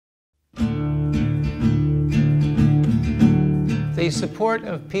The support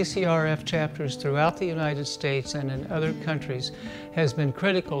of PCRF chapters throughout the United States and in other countries has been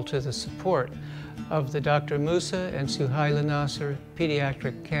critical to the support of the Dr. Musa and Suhaila Nasser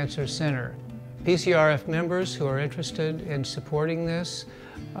Pediatric Cancer Center. PCRF members who are interested in supporting this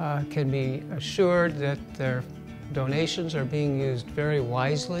can be assured that their donations are being used very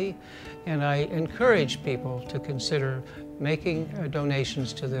wisely, and I encourage people to consider making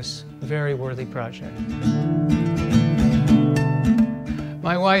donations to this very worthy project.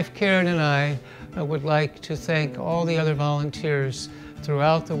 My wife Karen and I would like to thank all the other volunteers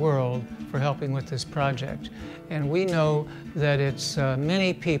throughout the world for helping with this project. And we know that it's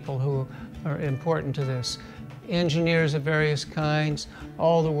many people who are important to this. Engineers of various kinds,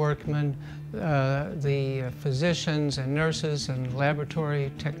 all the workmen, the physicians and nurses and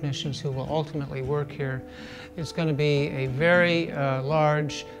laboratory technicians who will ultimately work here. It's going to be a very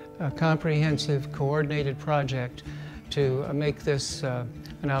large, comprehensive, coordinated project to make this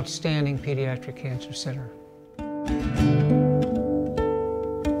an outstanding pediatric cancer center.